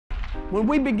When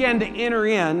we began to enter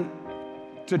in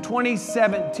to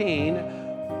 2017,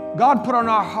 God put on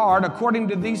our heart, according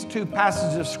to these two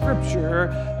passages of Scripture,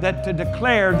 that to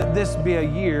declare that this be a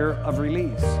year of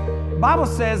release. The Bible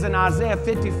says in Isaiah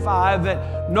 55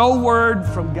 that no word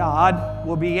from God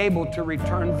will be able to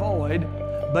return void,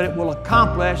 but it will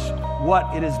accomplish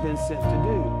what it has been sent to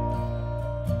do.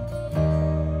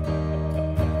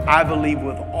 I believe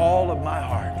with all of my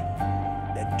heart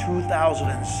that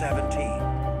 2017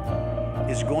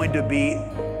 is going to be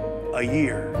a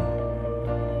year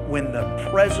when the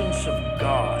presence of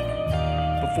God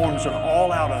performs an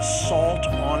all-out assault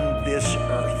on this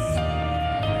earth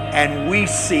and we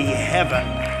see heaven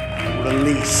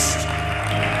released.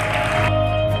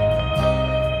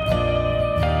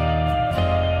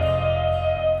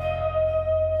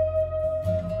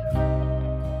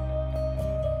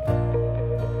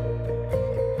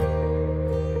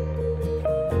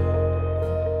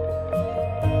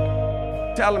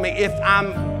 Telling me if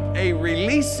I'm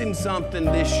releasing something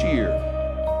this year,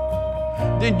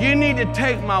 then you need to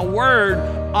take my word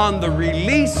on the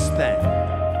release thing.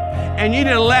 And you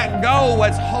need to let go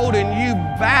what's holding you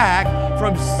back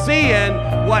from seeing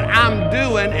what I'm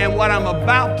doing and what I'm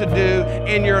about to do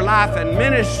in your life and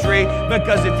ministry.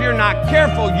 Because if you're not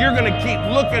careful, you're going to keep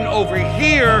looking over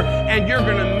here and you're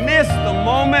going to miss the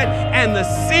moment and the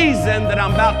season that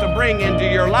I'm about to bring into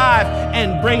your life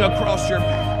and bring across your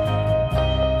path.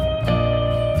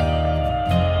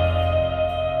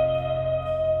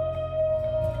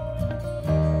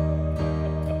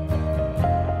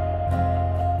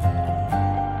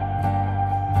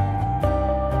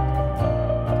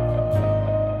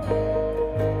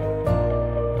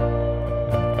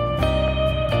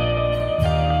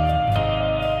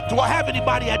 Do I have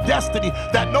anybody at Destiny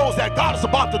that knows that God is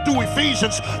about to do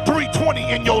Ephesians 3:20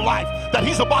 in your life? That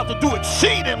he's about to do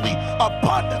exceedingly,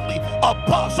 abundantly,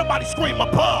 above. Somebody scream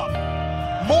above.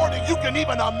 More than you can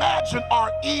even imagine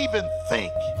or even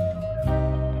think.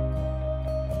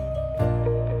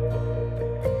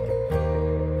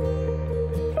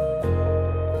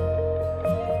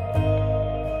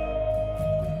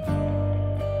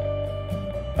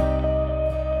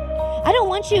 I don't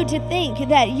want you to think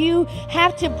that you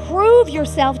have to prove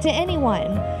yourself to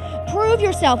anyone. Prove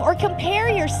yourself or compare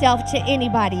yourself to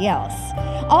anybody else.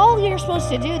 All you're supposed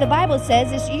to do, the Bible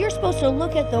says, is you're supposed to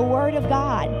look at the Word of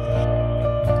God.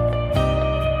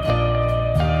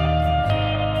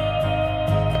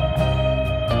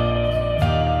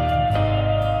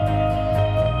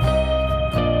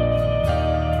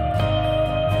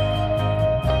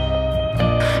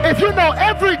 If you know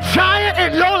every giant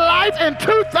in your life in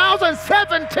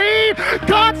 2017,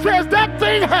 God says that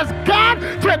thing has got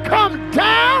to come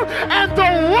down and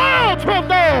the world will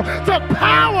know the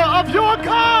power of your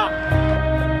God.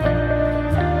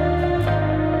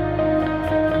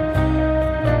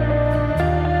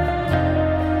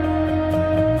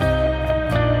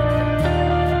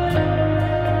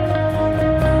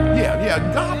 Yeah,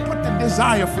 God put the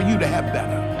desire for you to have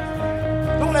better.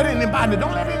 Don't let anybody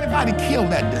kill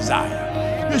that desire.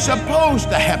 You're supposed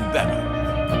to have better.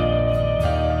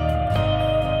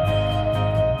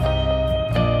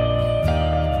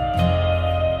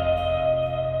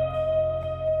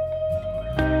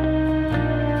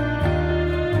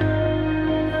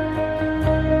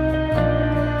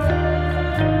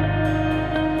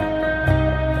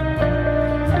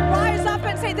 Rise up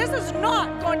and say, this is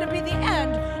not going to be the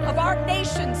end of our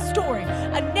nation's story.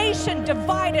 A nation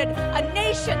divided, a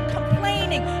nation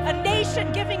complaining, a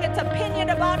nation giving its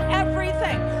opinion about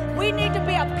everything. We need to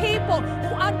be a people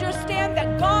who understand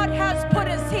that God has put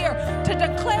us here to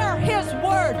declare His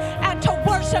word and to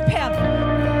worship Him.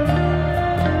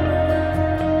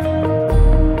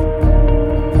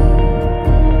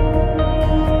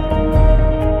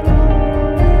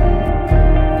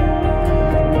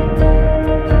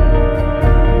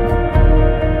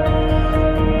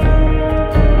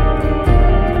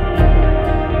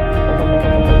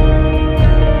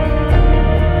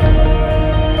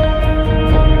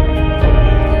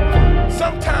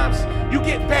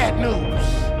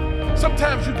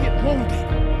 Sometimes you get wounded,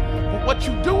 but what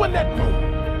you do in that room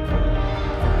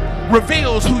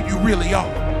reveals who you really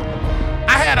are.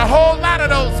 I had a whole lot of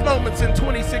those moments in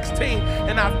 2016,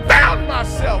 and I found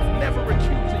myself never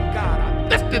accusing God. I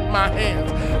lifted my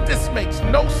hands. This makes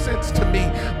no sense to me,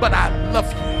 but I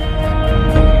love you.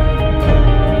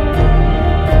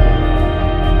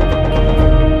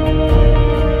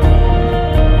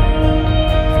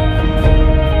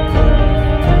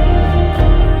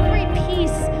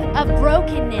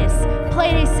 Brokenness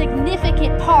played a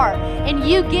significant part in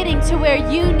you getting to where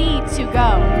you need to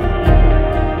go.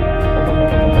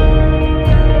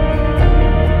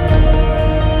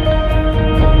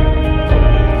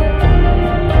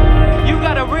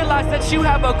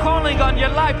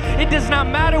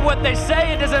 what they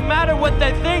say. It doesn't matter what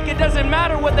they think. It doesn't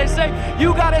matter what they say.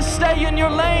 You got to stay in your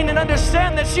lane and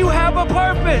understand that you have a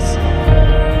purpose.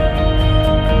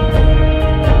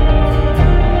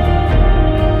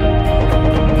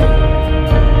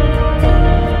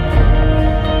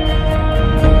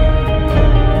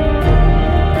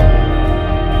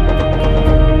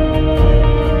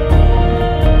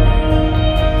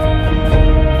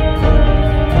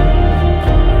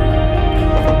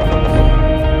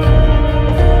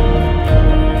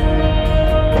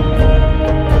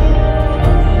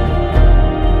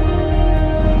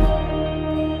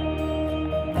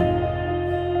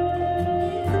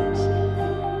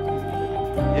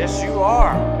 Yes, you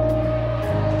are.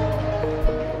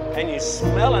 And you're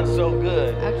smelling so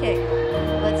good. Okay.